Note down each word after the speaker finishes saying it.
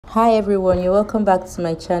Hi everyone, you're welcome back to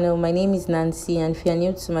my channel. My name is Nancy, and if you are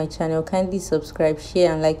new to my channel, kindly subscribe,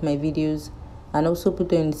 share and like my videos, and also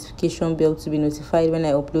put on notification bell to be notified when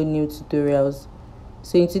I upload new tutorials.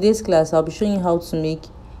 So in today's class, I'll be showing you how to make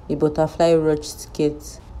a butterfly ruched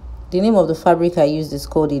skirt. The name of the fabric I used is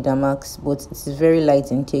called a damask, but it is very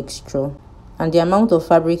light in texture. And the amount of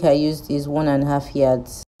fabric I used is 1.5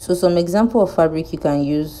 yards. So some example of fabric you can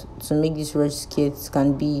use to make this ruched skirt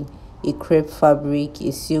can be a crepe fabric,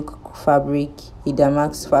 a silk fabric, a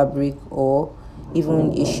damask fabric, or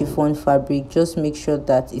even a chiffon fabric. Just make sure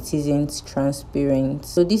that it isn't transparent.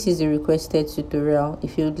 So this is a requested tutorial.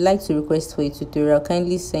 If you would like to request for a tutorial,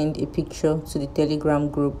 kindly send a picture to the Telegram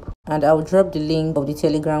group, and I'll drop the link of the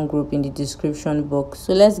Telegram group in the description box.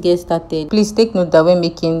 So let's get started. Please take note that when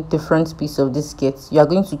making the front piece of this skirt, you are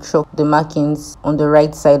going to chalk the markings on the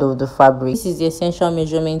right side of the fabric. This is the essential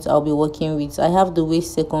measurements I'll be working with. I have the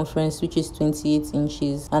waist circumference, which is 28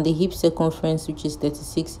 inches, and the hip circumference, which is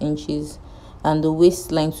 36 inches, and the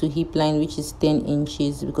waistline to hip line, which is 10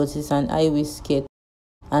 inches because it's an high waist skirt,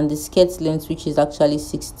 and the skirt length, which is actually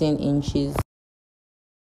 16 inches.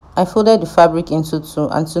 I folded the fabric into two,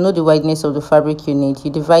 and to know the wideness of the fabric you need,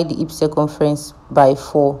 you divide the hip circumference by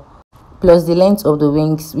 4 plus the length of the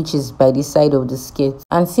wings, which is by the side of the skirt.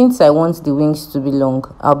 And since I want the wings to be long,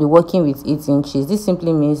 I'll be working with 8 inches. This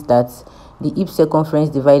simply means that the hip circumference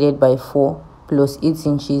divided by 4 plus 8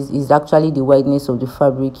 inches is actually the wideness of the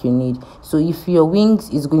fabric you need. So if your wings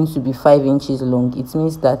is going to be 5 inches long, it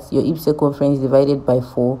means that your hip circumference divided by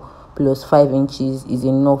 4 plus 5 inches is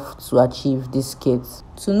enough to achieve this skirt.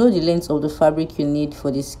 To know the length of the fabric you need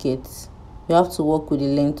for this skirt, you have to work with the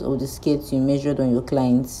length of the skirt you measured on your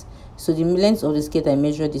clients. So the length of the skirt I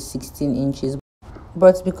measured is 16 inches,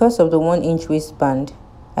 but because of the 1 inch waistband,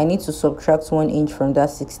 I need to subtract 1 inch from that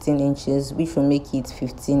 16 inches, which will make it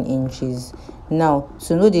 15 inches. Now,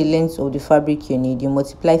 to know the length of the fabric you need, you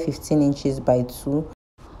multiply 15 inches by 2,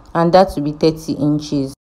 and that will be 30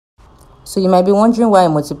 inches. So you might be wondering why I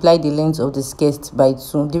multiplied the length of the skirt by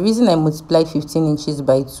 2. The reason I multiplied 15 inches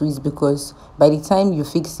by 2 is because by the time you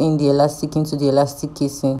fix in the elastic into the elastic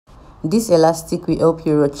casing, this elastic will help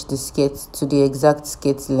you ruch the skirt to the exact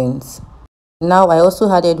skirt length. Now I also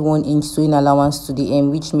added 1 inch sewing allowance to the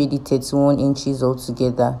hem, which made it 31 inches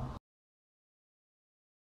altogether.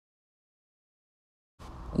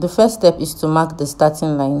 The first step is to mark the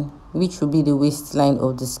starting line, which will be the waistline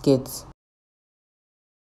of the skirt.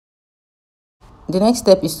 The next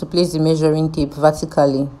step is to place the measuring tape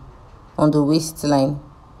vertically on the waistline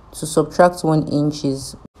to subtract 1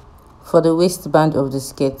 inches for the waistband of the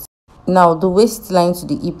skirt. Now the waistline to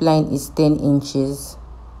the hip line is 10 inches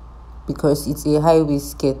because it's a high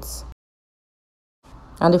waist skirt,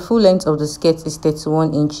 and the full length of the skirt is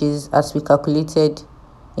 31 inches as we calculated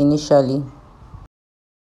initially.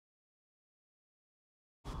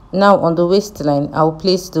 Now on the waistline, I'll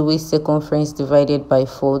place the waist circumference divided by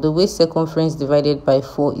 4. The waist circumference divided by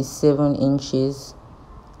 4 is 7 inches.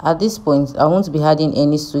 At this point, I won't be adding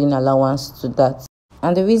any sewing allowance to that.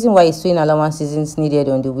 And the reason why a sewing allowance isn't needed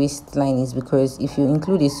on the waistline is because if you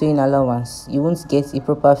include a sewing allowance, you won't get a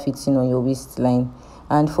proper fitting on your waistline.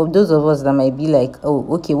 And for those of us that might be like, oh,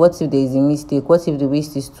 okay, what if there is a mistake? What if the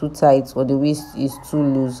waist is too tight or the waist is too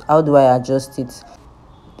loose? How do I adjust it?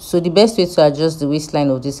 So the best way to adjust the waistline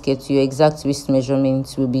of this skirt to your exact waist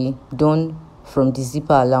measurement will be done from the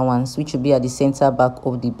zipper allowance, which will be at the center back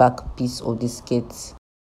of the back piece of the skirt.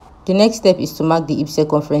 The next step is to mark the hip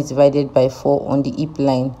circumference divided by 4 on the hip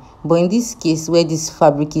line. But in this case, where this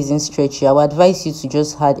fabric isn't stretchy, I would advise you to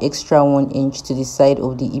just add extra 1 inch to the side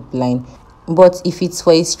of the hip line. But if it's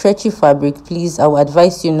for a stretchy fabric, please, I would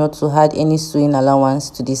advise you not to add any sewing allowance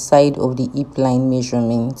to the side of the hip line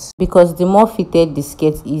measurements, because the more fitted the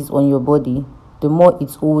skirt is on your body, the more it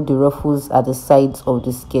holds the ruffles at the sides of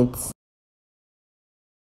the skirt.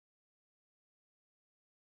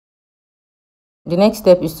 The next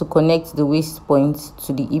step is to connect the waist point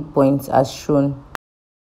to the hip point as shown.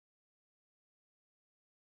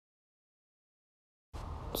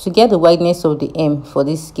 To get the wideness of the hem for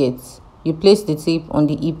this skirt, you place the tape on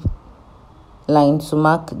the hip line to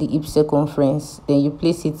mark the hip circumference, then you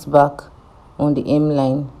place it back on the hem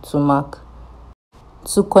line to mark.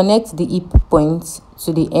 To connect the hip point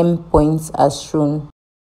to the hem point as shown.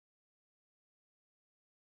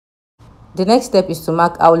 The next step is to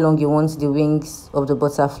mark how long you want the wings of the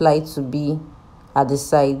butterfly to be at the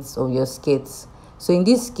sides of your skirt. So in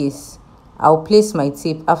this case, I'll place my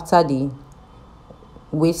tape after the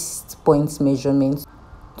waist point measurement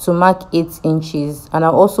to mark 8 inches, and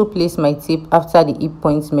I'll also place my tape after the hip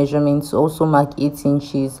point measurement to also mark 8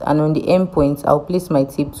 inches, and on the end point I'll place my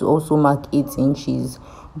tape to also mark 8 inches.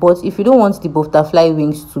 But if you don't want the butterfly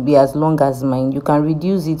wings to be as long as mine, you can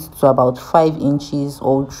reduce it to about 5 inches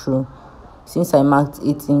all through, since I marked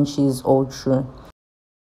 8 inches all through.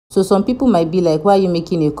 So some people might be like, why are you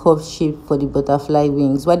making a curved shape for the butterfly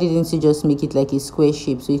wings? Why didn't you just make it like a square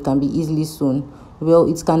shape so it can be easily sewn? Well,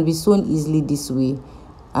 it can be sewn easily this way.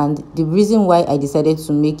 And the reason why I decided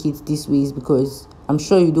to make it this way is because I'm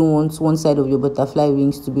sure you don't want one side of your butterfly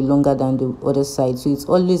wings to be longer than the other side. So it's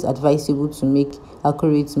always advisable to make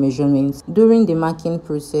accurate measurements during the marking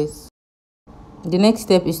process. The next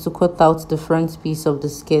step is to cut out the front piece of the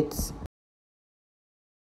skirt.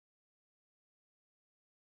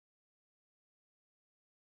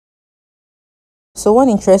 So one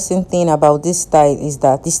interesting thing about this style is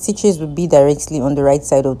that the stitches will be directly on the right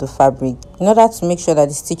side of the fabric. In order to make sure that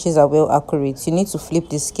the stitches are well accurate, you need to flip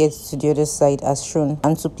the skirt to the other side as shown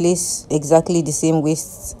and to place exactly the same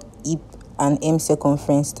waist, hip and hem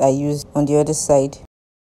circumference I used on the other side.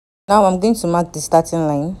 Now I'm going to mark the starting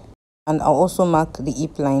line, and I'll also mark the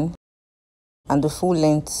hip line and the full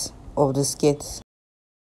length of the skirt.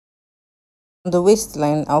 On the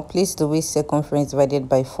waistline, I'll place the waist circumference divided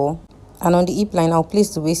by 4. And on the hip line, I'll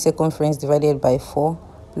place the waist circumference divided by 4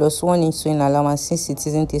 plus 1 inch sewing allowance, since it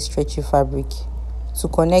isn't a stretchy fabric, to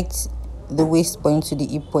connect the waist point to the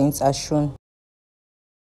hip points as shown.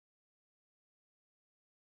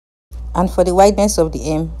 And for the wideness of the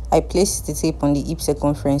hem, I placed the tape on the hip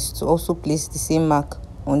circumference to also place the same mark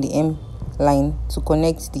on the hem line to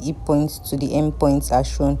connect the hip points to the hem points as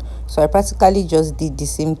shown. So I practically just did the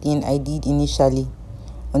same thing I did initially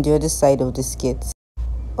on the other side of the skirt.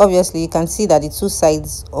 Obviously, you can see that the two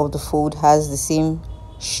sides of the fold has the same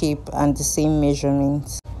shape and the same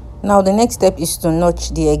measurement. Now the next step is to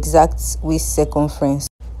notch the exact waist circumference.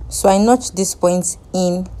 So I notched this point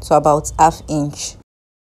in to about ½ inch.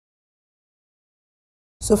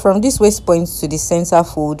 So from this waist point to the center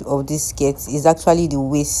fold of this skirt is actually the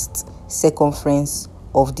waist circumference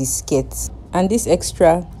of the skirt. And this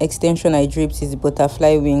extra extension I draped is the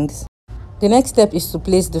butterfly wings. The next step is to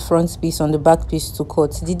place the front piece on the back piece to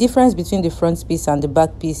cut. The difference between the front piece and the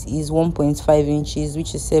back piece is 1.5 inches,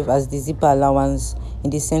 which is served as the zipper allowance in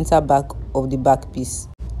the center back of the back piece.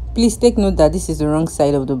 Please take note that this is the wrong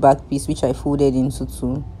side of the back piece, which I folded into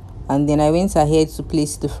two. And then I went ahead to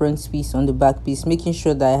place the front piece on the back piece, making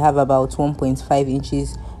sure that I have about 1.5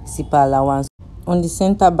 inches zipper allowance on the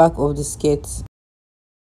center back of the skirt.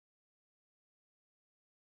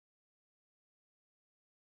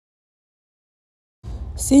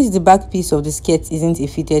 Since the back piece of the skirt isn't a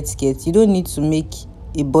fitted skirt, you don't need to make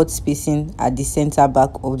a butt spacing at the center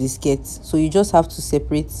back of the skirt. So you just have to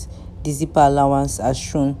separate the zipper allowance as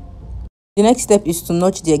shown. The next step is to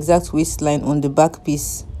notch the exact waistline on the back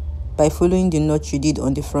piece by following the notch you did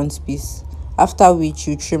on the front piece, after which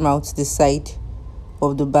you trim out the side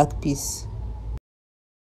of the back piece.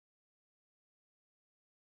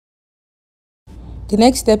 The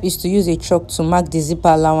next step is to use a chalk to mark the zipper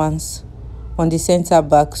allowance on the center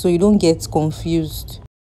back so you don't get confused.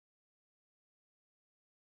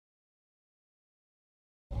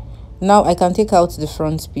 Now I can take out the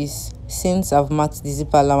front piece since I've marked the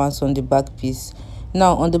zipper allowance on the back piece.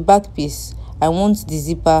 Now on the back piece, I want the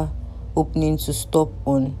zipper opening to stop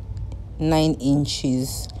on 9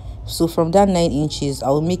 inches. So from that 9 inches, I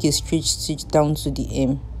will make a straight stitch down to the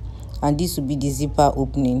hem, and this will be the zipper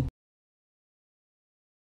opening.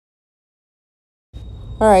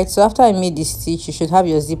 Alright, so after I made the stitch, you should have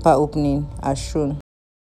your zipper opening as shown.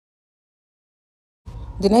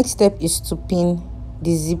 The next step is to pin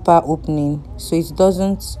the zipper opening so it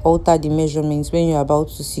doesn't alter the measurements when you're about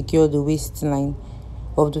to secure the waistline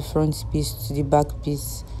of the front piece to the back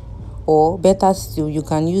piece. Or better still, you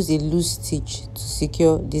can use a loose stitch to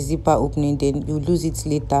secure the zipper opening, then you lose it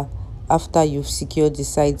later after you've secured the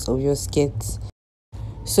sides of your skirt.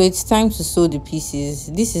 So it's time to sew the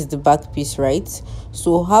pieces. This is the back piece, right?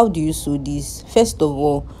 So how do you sew this? First of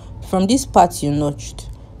all, from this part you notched,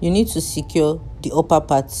 you need to secure the upper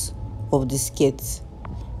part of the skirt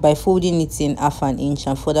by folding it in ½ inch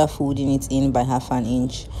and further folding it in by ½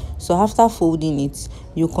 inch. So after folding it,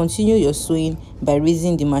 you continue your sewing by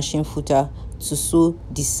raising the machine footer to sew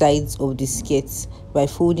the sides of the skirt by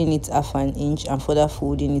folding it ½ inch and further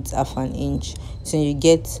folding it ½ inch till you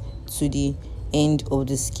get to the end of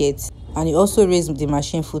the skirt. And you also raise the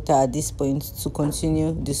machine footer at this point to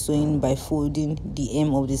continue the sewing by folding the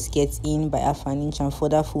hem of the skirt in by ½ inch and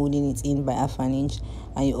further folding it in by ½ inch.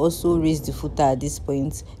 And you also raise the footer at this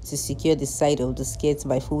point to secure the side of the skirt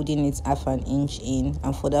by folding it ½ inch in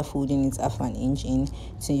and further folding it ½ inch in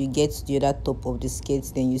till you get to the other top of the skirt.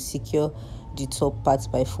 Then you secure the top part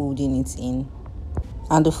by folding it in.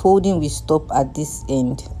 and the folding will stop at this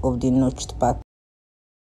end of the notched part.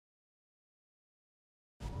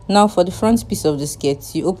 Now for the front piece of the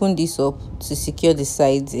skirt, you open this up to secure the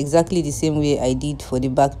sides exactly the same way I did for the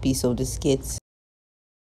back piece of the skirt.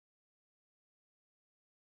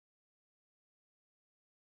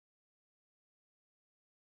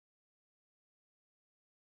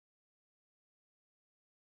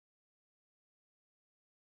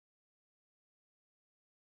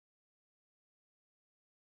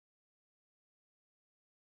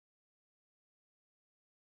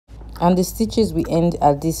 And the stitches will end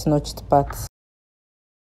at this notched part.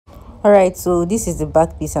 Alright, so this is the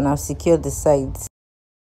back piece and I've secured the sides.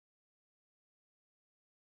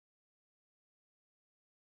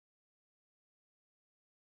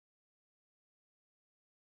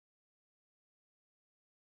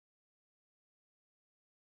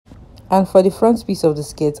 And for the front piece of the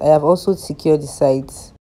skirt, I have also secured the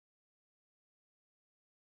sides.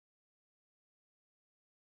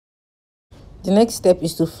 The next step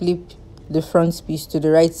is to flip the front piece to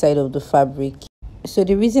the right side of the fabric. So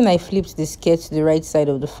the reason I flipped the skirt to the right side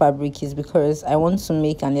of the fabric is because I want to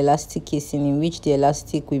make an elastic casing in which the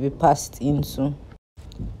elastic will be passed into.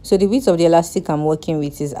 So the width of the elastic I'm working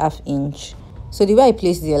with is 1/2 inch. So the way I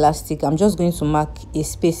place the elastic, I'm just going to mark a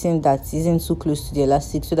spacing that isn't too close to the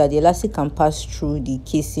elastic so that the elastic can pass through the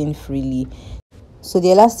casing freely. So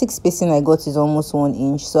the elastic spacing I got is almost 1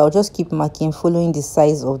 inch, so I'll just keep marking following the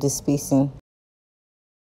size of the spacing.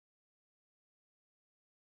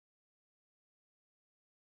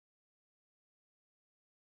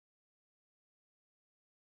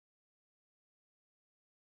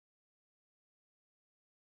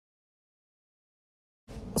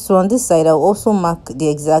 So on this side, I'll also mark the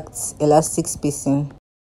exact elastic spacing.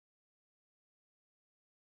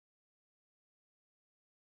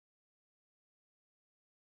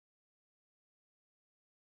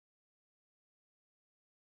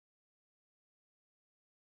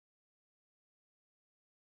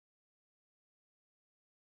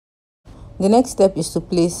 The next step is to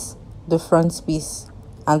place the front piece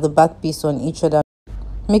and the back piece on each other,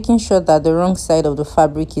 making sure that the wrong side of the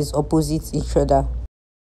fabric is opposite each other.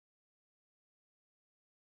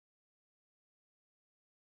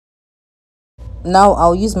 Now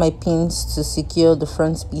I'll use my pins to secure the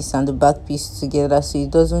front piece and the back piece together so it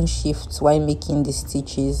doesn't shift while making the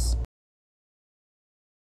stitches.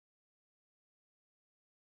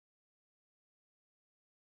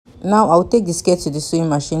 Now I'll take the skirt to the sewing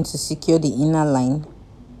machine to secure the inner line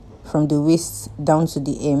from the waist down to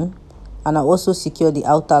the hem, and I'll also secure the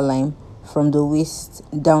outer line from the waist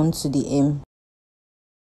down to the hem.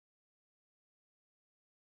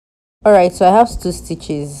 Alright, so I have 2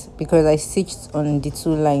 stitches because I stitched on the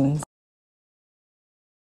 2 lines.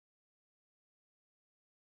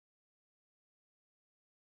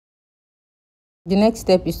 The next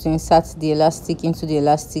step is to insert the elastic into the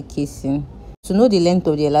elastic casing. To know the length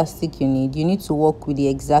of the elastic you need to work with the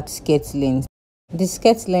exact skirt length. The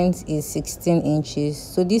skirt length is 16 inches,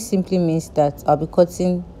 so this simply means that I'll be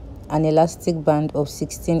cutting an elastic band of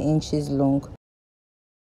 16 inches long.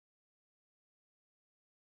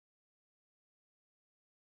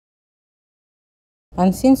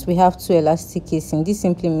 And since we have 2 elastic casing, this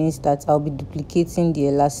simply means that I'll be duplicating the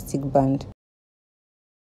elastic band.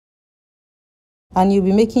 And you'll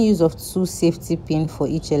be making use of 2 safety pins for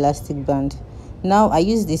each elastic band. Now I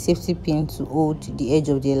use the safety pin to hold the edge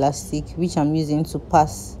of the elastic, which I'm using to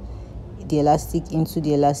pass the elastic into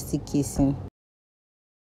the elastic casing.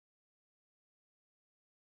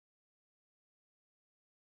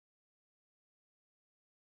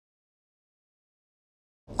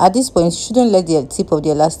 At this point, you shouldn't let the tip of the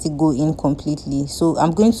elastic go in completely, so I'm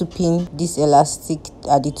going to pin this elastic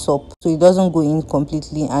at the top so it doesn't go in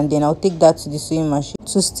completely, and then I'll take that to the sewing machine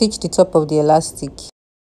to stitch the top of the elastic.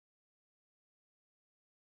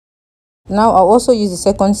 Now I'll also use the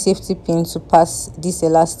second safety pin to pass this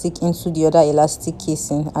elastic into the other elastic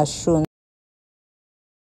casing as shown.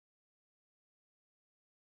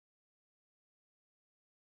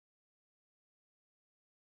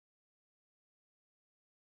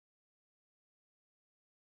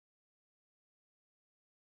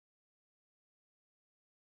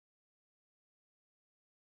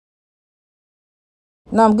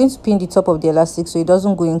 Now I'm going to pin the top of the elastic so it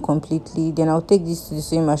doesn't go in completely. Then I'll take this to the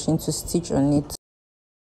sewing machine to stitch on it.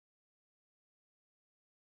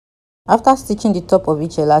 After stitching the top of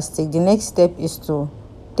each elastic, the next step is to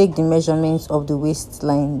take the measurements of the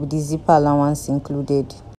waistline with the zipper allowance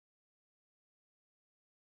included.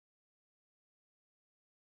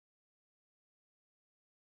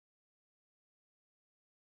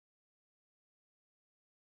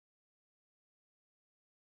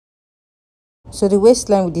 So the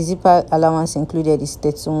waistline with the zipper allowance included is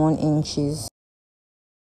 31 inches.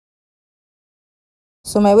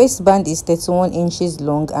 So my waistband is 31 inches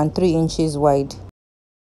long and 3 inches wide.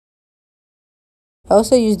 I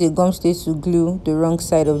also used a gum stay to glue the wrong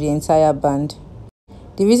side of the entire band.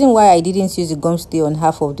 The reason why I didn't use the gum stay on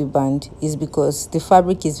half of the band is because the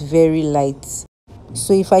fabric is very light.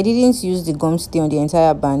 So if I didn't use the gum stay on the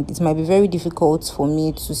entire band, it might be very difficult for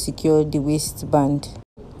me to secure the waistband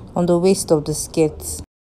on the waist of the skirt.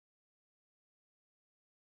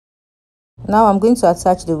 Now I'm going to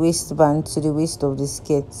attach the waistband to the waist of the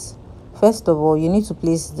skirt. First of all, you need to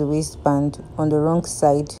place the waistband on the wrong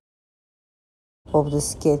side of the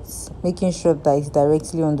skirt, making sure that it's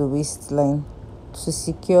directly on the waistline to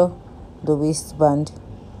secure the waistband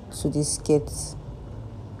to the skirt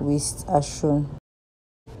waist as shown.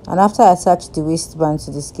 And after I attach the waistband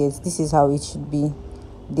to the skirt, this is how it should be.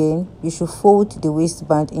 Then you should fold the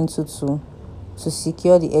waistband into two to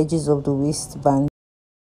secure the edges of the waistband.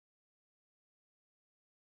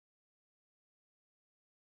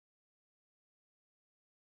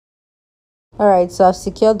 Alright, so I've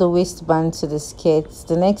secured the waistband to the skirt.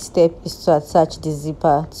 The next step is to attach the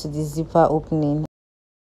zipper to the zipper opening.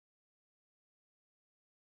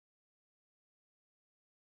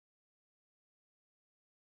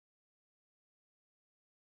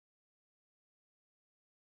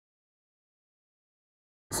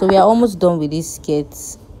 So we are almost done with this skirt.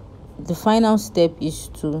 The final step is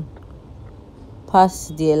to pass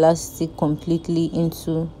the elastic completely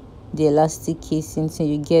into the elastic casing till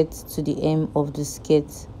you get to the hem of the skirt,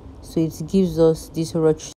 so it gives us this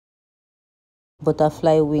ruched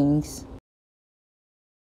butterfly wings.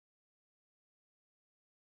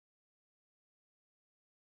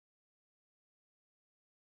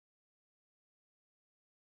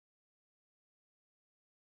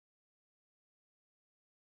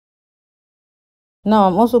 Now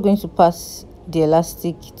I'm also going to pass the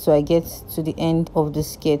elastic till I get to the end of the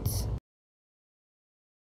skirt.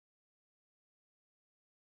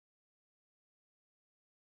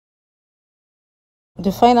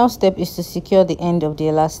 The final step is to secure the end of the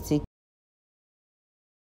elastic.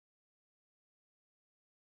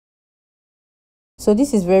 So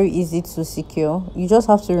this is very easy to secure. You just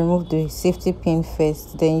have to remove the safety pin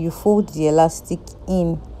first, then you fold the elastic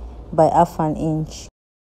in by half an inch.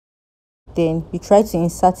 Then you try to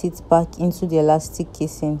insert it back into the elastic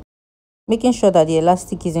casing, making sure that the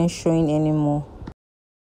elastic isn't showing anymore.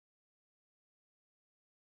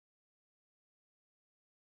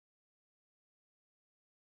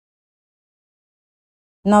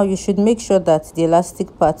 Now you should make sure that the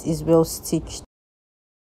elastic part is well stitched.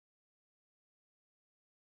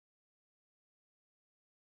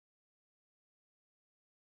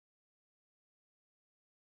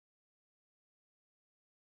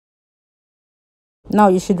 Now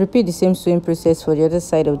you should repeat the same sewing process for the other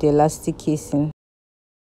side of the elastic casing.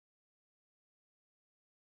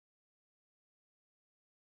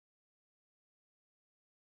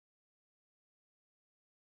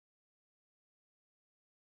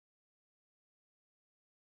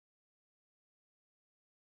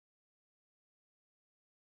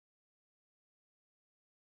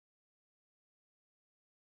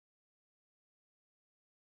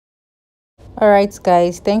 Alright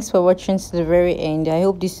guys, thanks for watching to the very end. I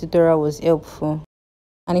hope this tutorial was helpful.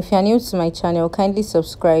 And if you are new to my channel, kindly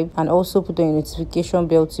subscribe and also put on your notification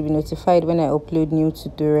bell to be notified when I upload new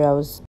tutorials.